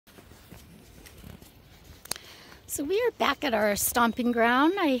So we are back at our stomping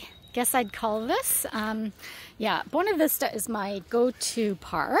ground, I guess I'd call this. Yeah, Buena Vista is my go-to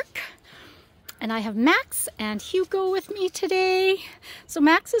park. And I have Max and Hugo with me today. So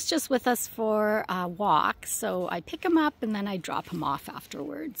Max is just with us for a walk. So I pick him up and then I drop him off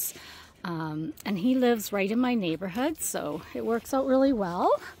afterwards. And he lives right in my neighborhood, so it works out really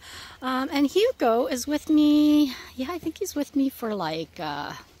well. And Hugo is with me, yeah, I think he's with me for like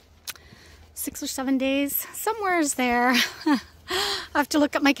 6 or 7 days. Somewhere's there. I have to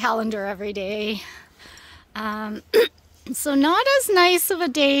look at my calendar every day. So not as nice of a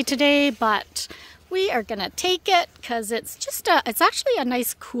day today, but we are gonna take it because it's actually a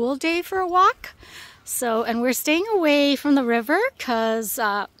nice cool day for a walk. So, and we're staying away from the river because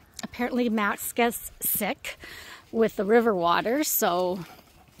apparently Max gets sick with the river water. So,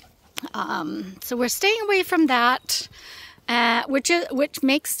 so we're staying away from that, which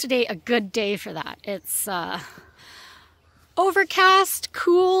makes today a good day for that. It's overcast,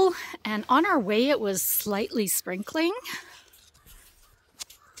 cool, and on our way it was slightly sprinkling.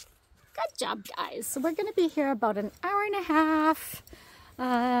 Good job, guys. So we're going to be here about an hour and a half,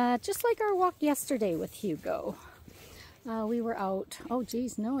 just like our walk yesterday with Hugo. We were out, oh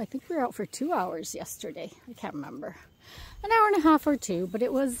geez, no, I think we were out for 2 hours yesterday. I can't remember. An hour and a half or two, but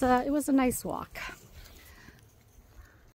it was a nice walk.